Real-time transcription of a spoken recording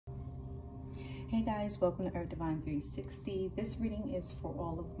Hey guys, welcome to Earth Divine 360. This reading is for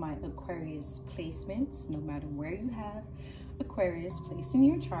all of my Aquarius placements. No matter where you have Aquarius placed in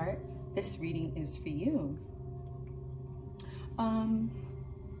your chart, this reading is for you.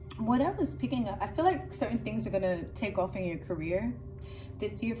 What I was picking up, I feel like certain things are going to take off in your career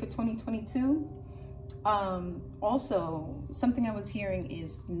this year for 2022. Also, something I was hearing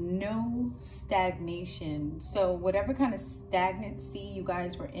is no stagnation. So whatever kind of stagnancy you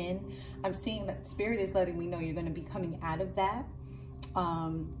guys were in, I'm seeing that Spirit is letting me know you're going to be coming out of that.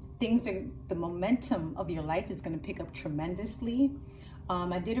 The momentum of your life is going to pick up tremendously.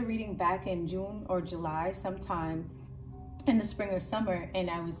 I did a reading back in June or July, sometime in the spring or summer, and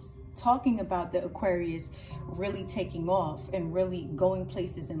I was talking about the Aquarius really taking off and really going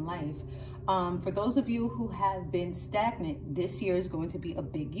places in life. For those of you who have been stagnant, this year is going to be a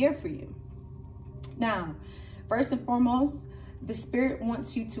big year for you. Now, first and foremost, the Spirit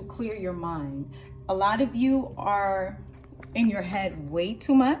wants you to clear your mind. A lot of you are in your head way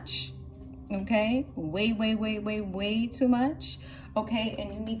too much, okay? Way too much, okay?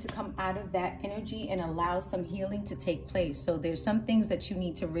 And you need to come out of that energy and allow some healing to take place. So there's some things that you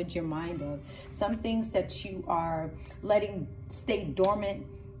need to rid your mind of, some things that you are letting stay dormant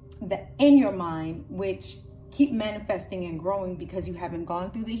in your mind, which keep manifesting and growing because you haven't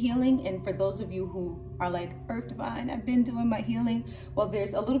gone through the healing. And for those of you who are like, Earth Divine, I've been doing my healing, well,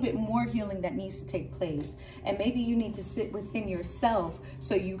 there's a little bit more healing that needs to take place. And maybe you need to sit within yourself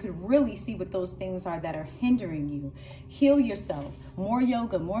so you could really see what those things are that are hindering you. Heal yourself. More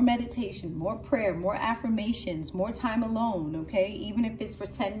yoga, more meditation, more prayer, more affirmations, more time alone, okay? Even if it's for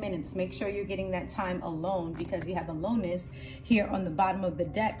 10 minutes, make sure you're getting that time alone, because we have aloneness here on the bottom of the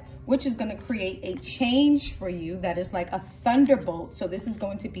deck, which is going to create a change for you that is like a thunderbolt. So this is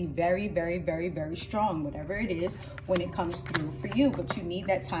going to be very strong, whatever it is, when it comes through for you. But you need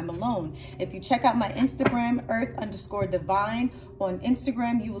that time alone. If you check out my Instagram, Earth_Divine on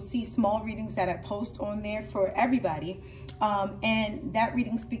Instagram, you will see small readings that I post on there for everybody. And that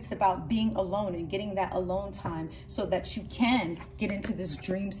reading speaks about being alone and getting that alone time so that you can get into this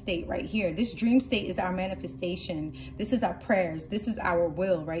dream state right here. This dream state is our manifestation. This is our prayers. This is our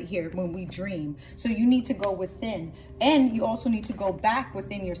will right here when we dream. So you need to go within, and you also need to go back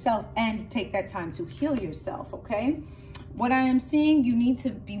within yourself and take that time to heal yourself, okay? What I am seeing, you need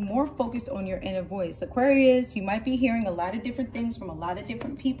to be more focused on your inner voice. Aquarius, you might be hearing a lot of different things from a lot of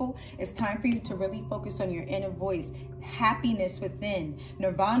different people. It's time for you to really focus on your inner voice. Happiness within,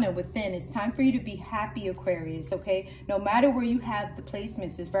 nirvana within. It's time for you to be happy, Aquarius, okay? No matter where you have the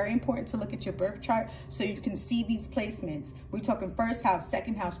placements, it's very important to look at your birth chart so you can see these placements. We're talking first house,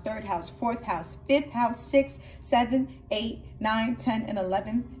 second house, third house, fourth house, fifth house, 6, 7, 8, 9, 10, and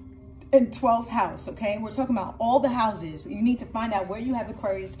 11. In 12th house, okay? We're talking about all the houses. You need to find out where you have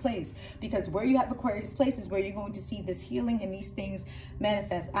Aquarius placed, because where you have Aquarius placed is where you're going to see this healing and these things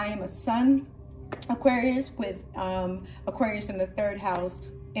manifest. I am a Sun Aquarius with Aquarius in the 3rd house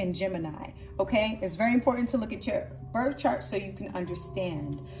in Gemini, okay? It's very important to look at your birth chart so you can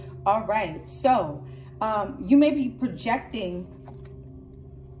understand. All right, so you may be projecting,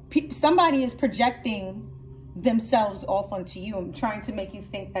 somebody is projecting themselves off onto you and trying to make you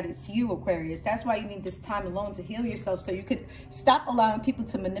think that it's you, Aquarius. That's why you need this time alone to heal yourself so you could stop allowing people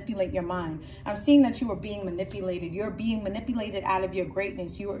to manipulate your mind. I'm seeing that you are being manipulated. You're being manipulated out of your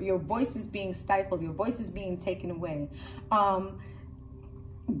greatness. Your voice is being stifled. Your voice is being taken away.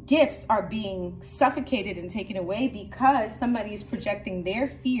 Gifts are being suffocated and taken away because somebody is projecting their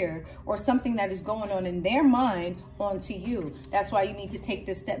fear or something that is going on in their mind onto you. That's why you need to take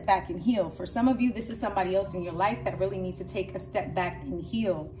this step back and heal. For some of you, this is somebody else in your life that really needs to take a step back and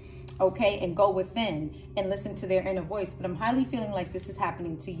heal, okay, and go within and listen to their inner voice. But I'm highly feeling like this is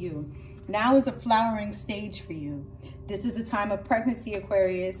happening to you. Now is a flowering stage for you. This is a time of pregnancy,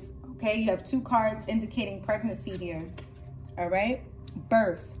 Aquarius, okay? You have 2 cards indicating pregnancy here, all right?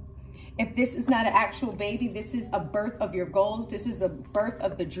 Birth. If this is not an actual baby, this is a birth of your goals. This is the birth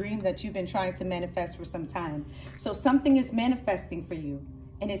of the dream that you've been trying to manifest for some time. So something is manifesting for you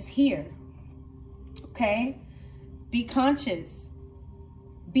and it's here, okay? Be conscious.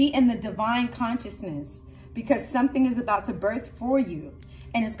 Be in the divine consciousness, because something is about to birth for you.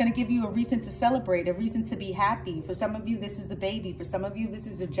 And it's going to give you a reason to celebrate, a reason to be happy. For some of you, this is a baby. For some of you, this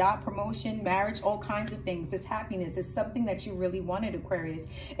is a job promotion, marriage, all kinds of things. This happiness is something that you really wanted, Aquarius,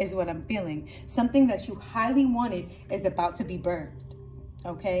 is what I'm feeling. Something that you highly wanted is about to be birthed,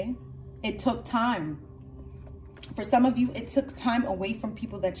 okay? It took time. For some of you, it took time away from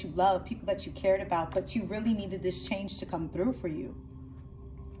people that you love, people that you cared about, but you really needed this change to come through for you.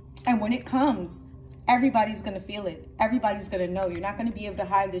 And when it comes, everybody's going to feel it. Everybody's going to know. You're not going to be able to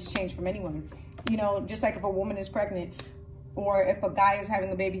hide this change from anyone. You know, just like if a woman is pregnant or if a guy is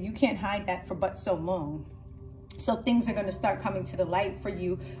having a baby, you can't hide that for but so long. So things are going to start coming to the light for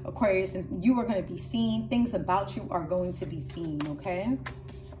you, Aquarius, and you are going to be seen. Things about you are going to be seen, okay?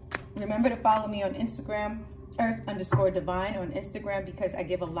 Remember to follow me on Instagram, Earth_Divine on Instagram, because I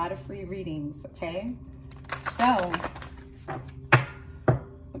give a lot of free readings, okay? So,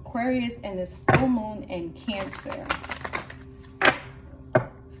 Aquarius and this full moon in Cancer.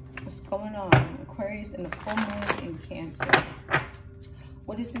 What's going on? Aquarius and the full moon in Cancer.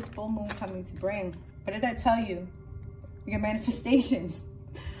 What is this full moon coming to bring? What did I tell you? Your manifestations.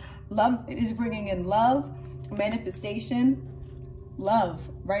 Love is bringing in love, manifestation, love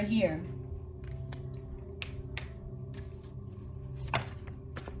right here.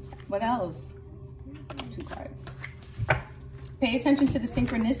 What else? 2 cards. Pay attention to the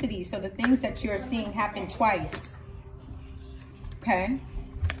synchronicity. So the things that you're seeing happen twice. Okay?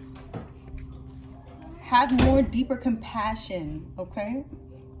 Have more deeper compassion. Okay?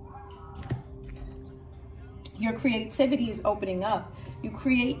 Your creativity is opening up. You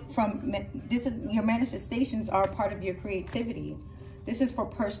create from, this is, your manifestations are a part of your creativity. This is for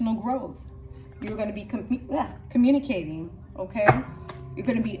personal growth. You're going to be communicating, okay? You're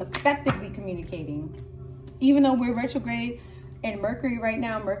going to be effectively communicating. Even though we're retrograde in Mercury right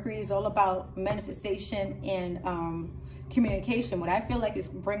now, Mercury is all about manifestation and communication. What I feel like is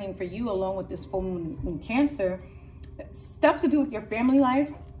bringing for you, along with this full moon in Cancer, stuff to do with your family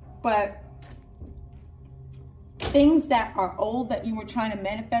life, but things that are old that you were trying to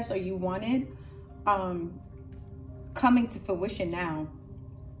manifest or you wanted, coming to fruition now.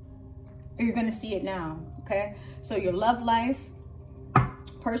 You're going to see it now, okay? So your love life,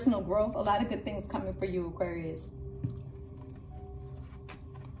 personal growth, a lot of good things coming for you, Aquarius.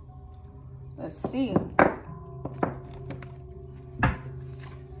 Let's see.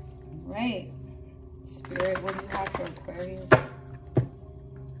 Right. Spirit, what do you have for Aquarius?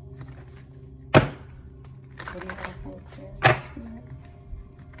 What do you have for Aquarius, Spirit?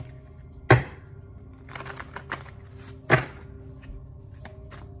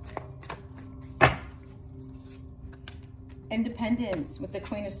 Independence with the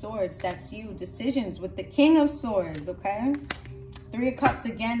Queen of Swords. That's you. Decisions with the King of Swords, okay? 3 of Cups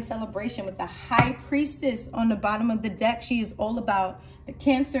again. Celebration with the High Priestess on the bottom of the deck. She is all about the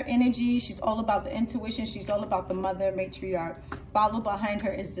Cancer energy. She's all about the intuition. She's all about the mother, matriarch. Followed behind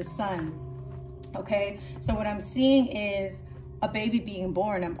her is the Sun. Okay, so what I'm seeing is a baby being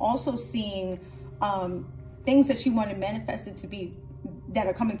born. I'm also seeing things that you wanted manifested to be, that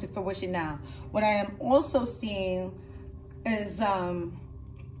are coming to fruition now. What I am also seeing is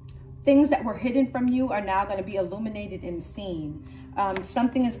things that were hidden from you are now going to be illuminated and seen.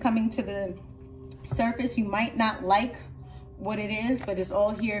 Something is coming to the surface. You might not like what it is, but it's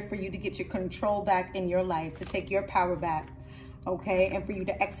all here for you to get your control back in your life, to take your power back. Okay, and for you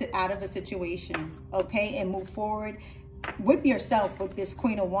to exit out of a situation, okay, and move forward with yourself, with this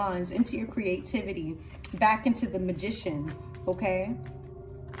Queen of Wands, into your creativity, back into the Magician, okay,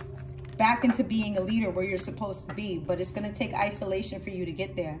 back into being a leader where you're supposed to be. But it's going to take isolation for you to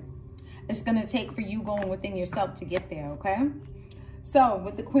get there. It's going to take for you going within yourself to get there, okay? So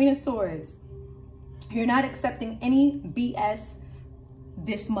with the Queen of Swords, you're not accepting any BS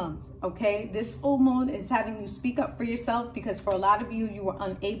this month, okay? This full moon is having you speak up for yourself, because for a lot of you, you were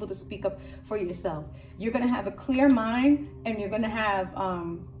unable to speak up for yourself. You're going to have a clear mind, and you're going to have,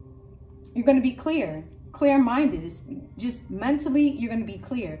 you're going to be clear-minded. It's just mentally, you're going to be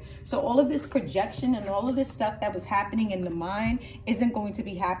clear. So all of this projection and all of this stuff that was happening in the mind isn't going to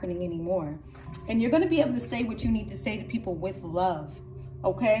be happening anymore. And you're going to be able to say what you need to say to people with love,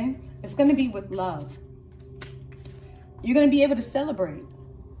 okay? It's going to be with love. You're going to be able to celebrate.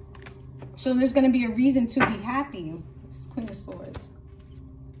 So there's going to be a reason to be happy. This is Queen of Swords.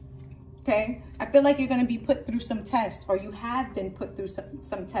 Okay? I feel like you're going to be put through some tests, or you have been put through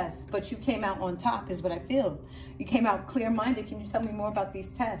some tests, but you came out on top is what I feel. You came out clear-minded. Can you tell me more about these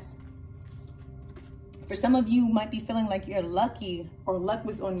tests? For some of you might be feeling like you're lucky, or luck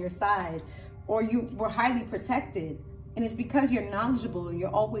was on your side, or you were highly protected. And it's because you're knowledgeable and you're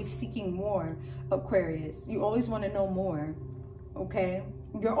always seeking more, Aquarius. You always want to know more, okay?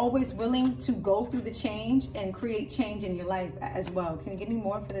 You're always willing to go through the change and create change in your life as well. Can you give me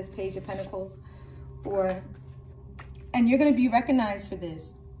more for this Page of Pentacles? And you're going to be recognized for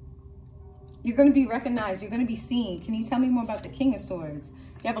this. You're going to be recognized. You're going to be seen. Can you tell me more about the King of Swords?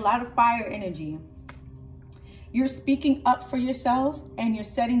 You have a lot of fire energy. You're speaking up for yourself and you're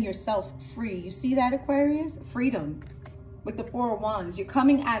setting yourself free. You see that, Aquarius? Freedom. With the Four of Wands, you're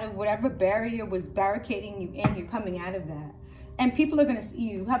coming out of whatever barrier was barricading you in. You're coming out of that. And people are going to see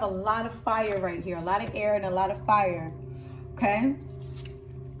you. You have a lot of fire right here, a lot of air and a lot of fire. Okay.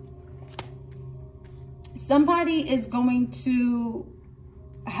 Somebody is going to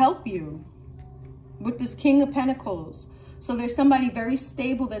help you with this King of Pentacles. So there's somebody very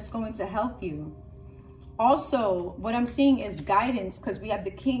stable that's going to help you. Also, what I'm seeing is guidance, because we have the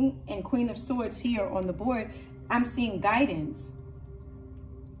King and Queen of Swords here on the board. I'm seeing guidance.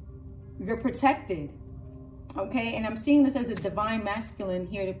 You're protected. Okay, and I'm seeing this as a divine masculine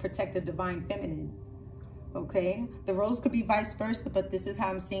here to protect the divine feminine. Okay, the roles could be vice versa, but this is how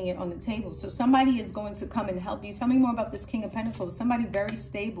I'm seeing it on the table. So somebody is going to come and help you. Tell me more about this King of Pentacles. Somebody very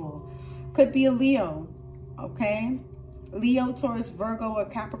stable. Could be a Leo. Okay, Leo, Taurus, Virgo, or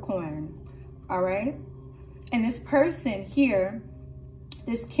Capricorn. All right, and this person here,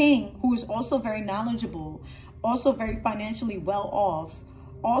 this king, who is also very knowledgeable, also very financially well off.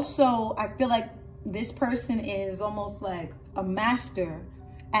 Also, I feel like this person is almost like a master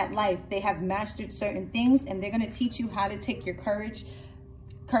at life. They have mastered certain things, and they're going to teach you how to take your courage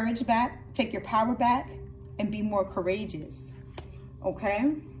back, take your power back, and be more courageous. Okay?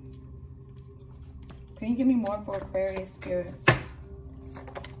 Can you give me more for Aquarius, Spirit?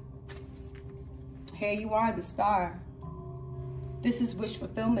 Here you are, the Star. This is wish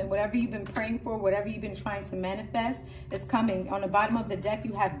fulfillment. Whatever you've been praying for, whatever you've been trying to manifest is coming. On the bottom of the deck,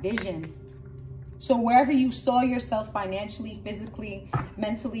 you have vision. So wherever you saw yourself financially, physically,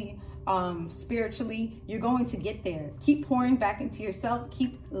 mentally, spiritually, you're going to get there. Keep pouring back into yourself.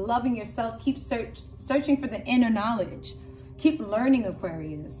 Keep loving yourself. Keep searching for the inner knowledge. Keep learning,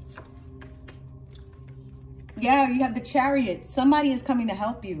 Aquarius. Yeah, you have the Chariot. Somebody is coming to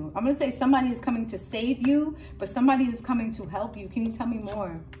help you. I'm going to say somebody is coming to save you, but somebody is coming to help you. Can you tell me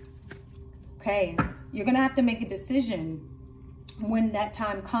more? Okay, you're going to have to make a decision when that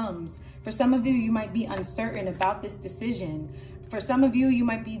time comes. For some of you, you might be uncertain about this decision. For some of you, you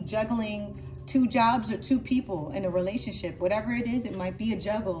might be juggling 2 jobs or 2 people in a relationship. Whatever it is, it might be a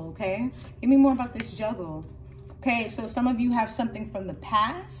juggle, okay? Give me more about this juggle. Okay, so some of you have something from the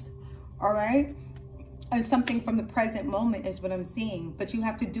past, all right? And something from the present moment is what I'm seeing. But you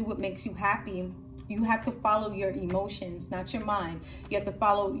have to do what makes you happy. You have to follow your emotions, not your mind. You have to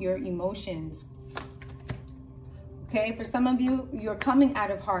follow your emotions. Okay, for some of you, you're coming out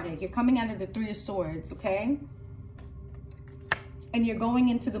of heartache. You're coming out of the 3 of Swords, okay? And you're going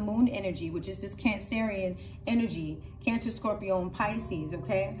into the moon energy, which is this Cancerian energy. Cancer, Scorpio, and Pisces,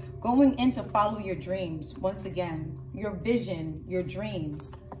 okay? Going in to follow your dreams, once again. Your vision, your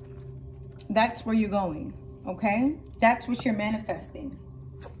dreams. That's where you're going, okay? That's what you're manifesting,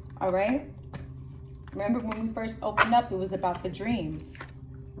 all right? Remember when we first opened up, it was about the dream.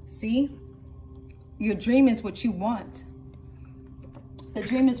 See? Your dream is what you want. The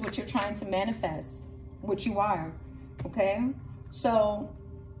dream is what you're trying to manifest, what you are, okay? So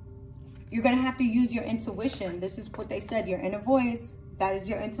you're going to have to use your intuition. This is what they said, your inner voice. That is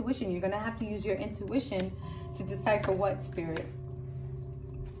your intuition. You're going to have to use your intuition to decipher what, Spirit?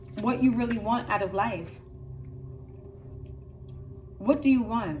 What you really want out of life. What do you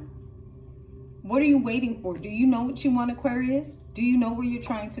want? What are you waiting for? Do you know what you want, Aquarius? Do you know where you're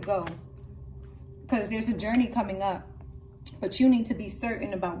trying to go? Because there's a journey coming up. But you need to be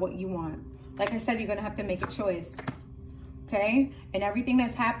certain about what you want. Like I said, you're going to have to make a choice. Okay? And everything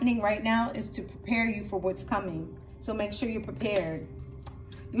that's happening right now is to prepare you for what's coming. So make sure you're prepared.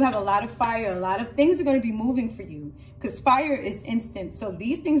 You have a lot of fire. A lot of things are going to be moving for you. Because fire is instant. So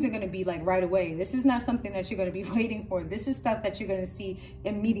these things are going to be like right away. This is not something that you're going to be waiting for. This is stuff that you're going to see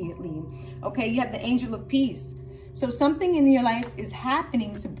immediately. Okay? You have the Angel of Peace. So something in your life is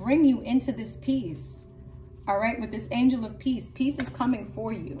happening to bring you into this peace. All right? With this Angel of Peace. Peace is coming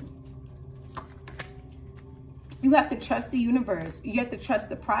for you. You have to trust the universe. You have to trust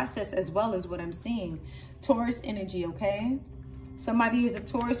the process as well, as what I'm seeing. Taurus energy, okay? Somebody is a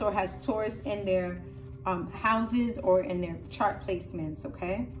Taurus or has Taurus in their houses or in their chart placements,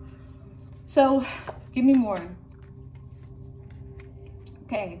 okay? So give me more.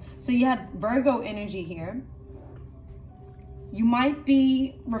 Okay, so you have Virgo energy here. You might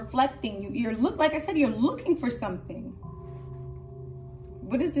be reflecting. You're like I said, you're looking for something.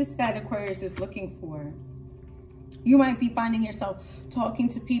 What is this that Aquarius is looking for? You might be finding yourself talking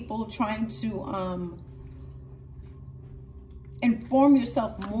to people, trying to inform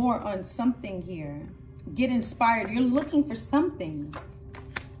yourself more on something here. Get inspired. You're looking for something.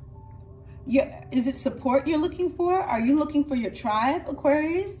 Is it support you're looking for? Are you looking for your tribe,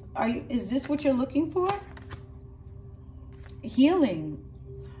 Aquarius? Is this what you're looking for? Healing.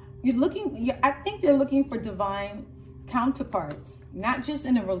 I think you're looking for divine counterparts, not just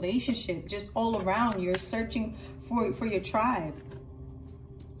in a relationship, just all around. You're searching for your tribe.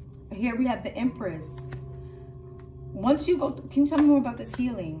 Here we have the Empress. Once you go, can you tell me more about this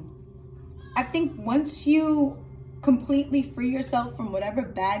healing? I think once you completely free yourself from whatever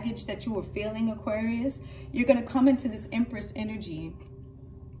baggage that you were feeling, Aquarius, you're going to come into this Empress energy.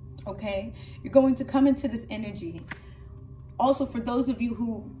 Okay? You're going to come into this energy. Also, for those of you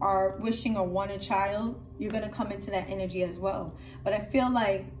who are wishing or want a child, you're going to come into that energy as well. But I feel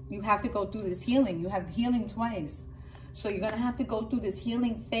like you have to go through this healing. You have healing twice. So you're going to have to go through this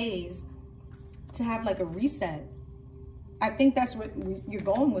healing phase to have like a reset. I think that's what you're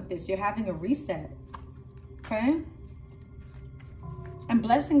going with this. You're having a reset. Okay? And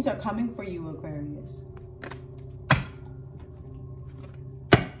blessings are coming for you, Aquarius.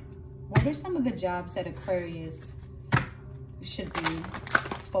 What are some of the jobs that Aquarius should be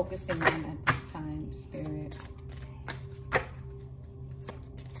focusing on at this time, Spirit?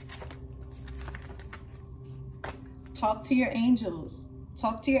 Talk to your angels.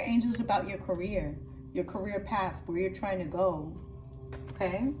 Talk to your angels about your career path, where you're trying to go.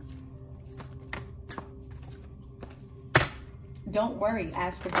 Okay? Don't worry.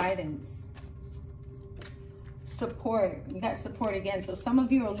 Ask for guidance. Support. You got support again. So some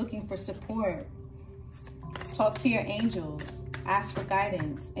of you are looking for support. Talk to your angels. Ask for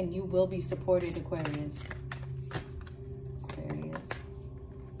guidance, and you will be supported, Aquarius. Aquarius.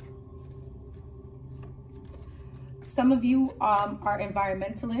 Some of you are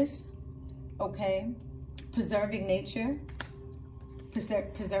environmentalists, okay? Preserving nature,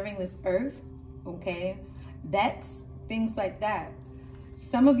 preserving this earth, okay? Vets, things like that.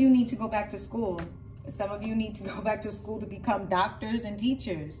 Some of you need to go back to school. Some of you need to go back to school to become doctors and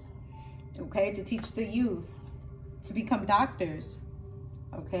teachers, okay? To teach the youth, to become doctors,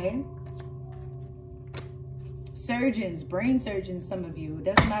 okay? Surgeons, brain surgeons, some of you. It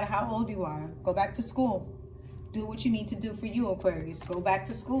doesn't matter how old you are. Go back to school. Do what you need to do for you, Aquarius. Go back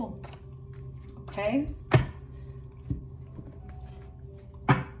to school, okay?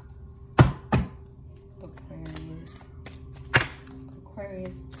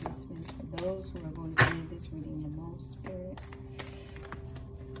 Aquarius placements for those who are going to need this reading the most, Spirit.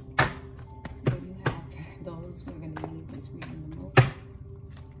 Here you have those who are going to need this reading the most.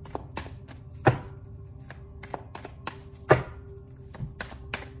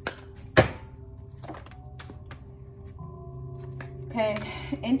 Okay,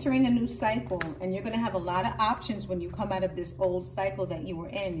 entering a new cycle, and you're going to have a lot of options when you come out of this old cycle that you were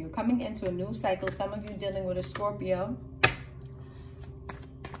in. You're coming into a new cycle. Some of you dealing with a Scorpio,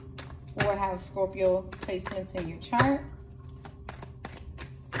 or have Scorpio placements in your chart.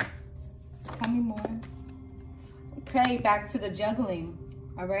 Tell me more. Okay, back to the juggling.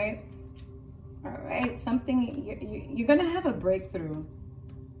 All right. All right. Something you're gonna have a breakthrough,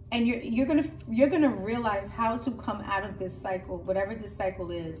 and you're gonna realize how to come out of this cycle, whatever this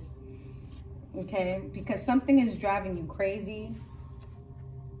cycle is. Okay, because something is driving you crazy.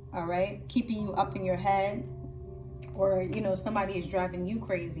 All right, keeping you up in your head, or somebody is driving you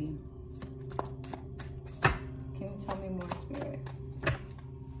crazy. Can you tell me more, Spirit?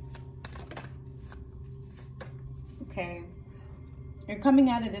 Okay. You're coming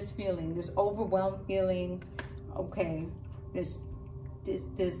out of this feeling, this overwhelmed feeling. Okay. This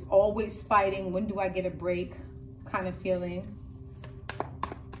always fighting. When do I get a break kind of feeling.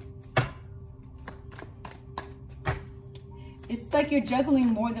 It's like you're juggling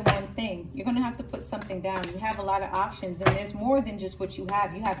more than one thing. You're going to have to put something down. You have a lot of options, and there's more than just what you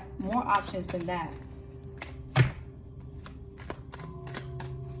have. You have more options than that.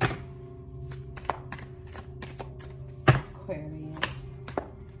 Aquarius.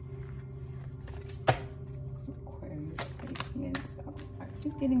 Aquarius placements. Oh, I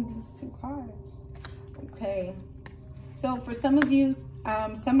keep getting these two cards. Okay. So for some of you,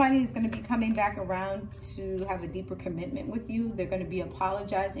 somebody is going to be coming back around to have a deeper commitment with you. They're going to be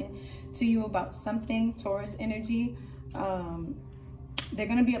apologizing to you about something, Taurus energy. They're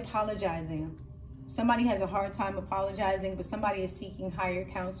going to be apologizing. Somebody has a hard time apologizing, but somebody is seeking higher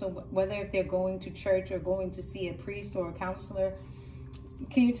counsel, whether if they're going to church or going to see a priest or a counselor.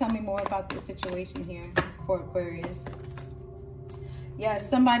 Can you tell me more about this situation here for Aquarius? Yeah,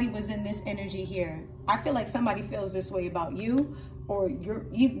 somebody was in this energy here. I feel like somebody feels this way about you, or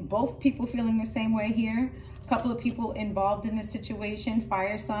you both people feeling the same way here. A couple of people involved in this situation,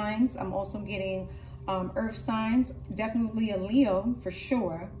 fire signs. I'm also getting earth signs, definitely a Leo for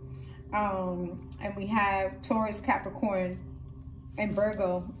sure. And we have Taurus, Capricorn, and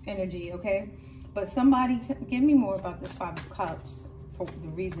Virgo energy, okay? But somebody, give me more about this Five of Cups for the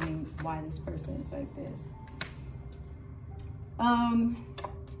reasoning why this person is like this.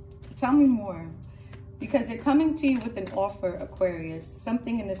 Tell me more. Because they're coming to you with an offer, Aquarius.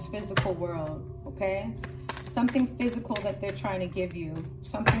 Something in this physical world, okay? Something physical that they're trying to give you.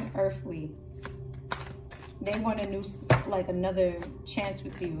 Something earthly. They want a new, like another chance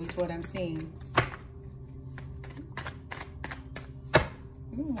with you is what I'm seeing.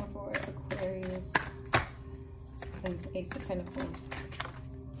 For Aquarius. There's Ace of Pentacles.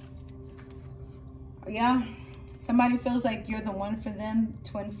 Yeah. Somebody feels like you're the one for them.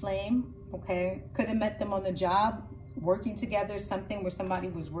 Twin flame. Okay. Could have met them on the job. Working together. Something where somebody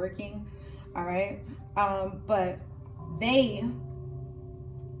was working. All right. But they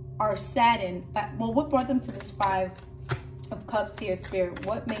are saddened. But, well, what brought them to this Five of Cups here, Spirit?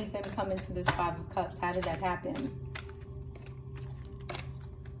 What made them come into this Five of Cups? How did that happen?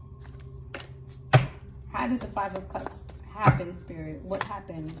 How did the Five of Cups happen, Spirit? What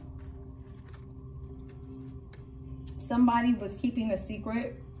happened? Somebody was keeping a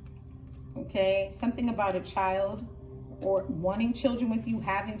secret, okay? Something about a child or wanting children with you,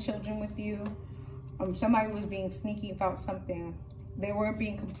 having children with you. Somebody was being sneaky about something. They weren't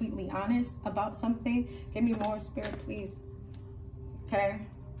being completely honest about something. Give me more, Spirit, please. Okay?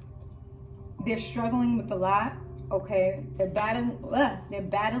 They're struggling with a lot, okay? They're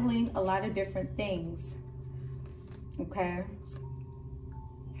battling a lot of different things. Okay.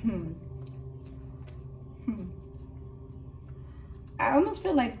 I almost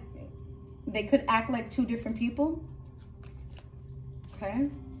feel like they could act like two different people. Okay.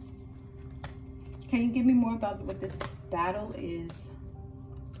 Can you give me more about what this battle is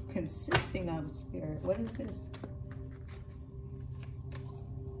consisting of, Spirit? What is this?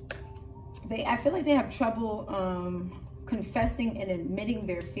 I feel like they have trouble confessing and admitting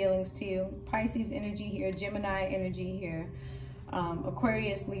their feelings to you. Pisces energy here, Gemini energy here,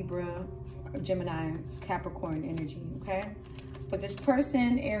 Aquarius, Libra, Gemini, Capricorn energy, okay? But this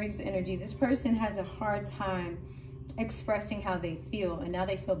person, Aries energy, this person has a hard time expressing how they feel, and now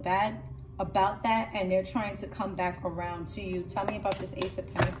they feel bad about that, and they're trying to come back around to you. Tell me about this Ace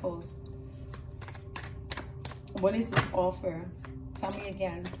of Pentacles. What is this offer? Tell me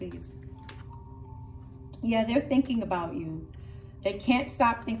again, please. Yeah, they're thinking about you. They can't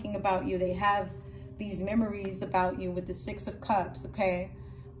stop thinking about you. They have these memories about you with the Six of Cups, okay?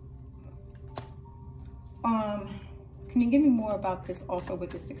 Can you give me more about this offer with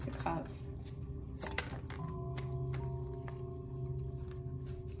the Six of Cups?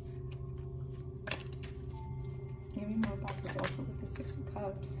 Give me more about this offer with the Six of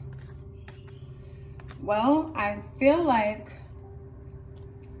Cups. Well, I feel like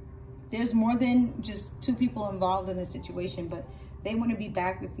there's more than just two people involved in the situation, but they want to be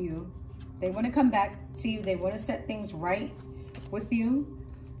back with you. They want to come back to you. They want to set things right with you.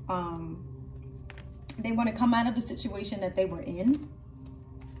 They want to come out of a situation that they were in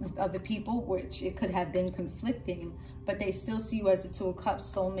with other people, which it could have been conflicting, but they still see you as a Two of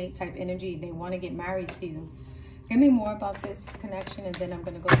Cups, soulmate type energy. They want to get married to you. Give me more about this connection, and then I'm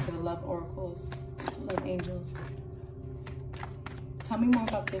going to go to the love oracles, love angels. Tell me more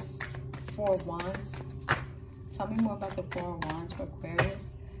about this Four of Wands. Tell me more about the Four of Wands for Aquarius.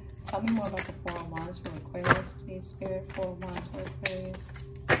 Tell me more about the Four of Wands for Aquarius, please, Spirit. Four of Wands for Aquarius.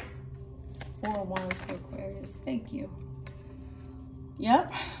 Four of Wands for Aquarius. Thank you.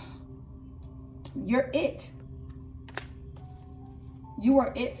 Yep. You're it. You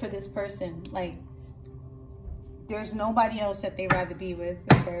are it for this person. Like, there's nobody else that they'd rather be with,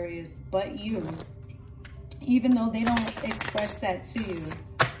 Aquarius, but you. Even though they don't express that to you.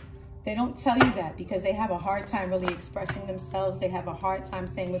 They don't tell you that because they have a hard time really expressing themselves. They have a hard time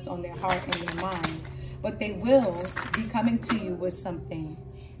saying what's on their heart and their mind. But they will be coming to you with something.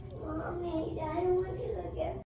 Mommy, Daddy,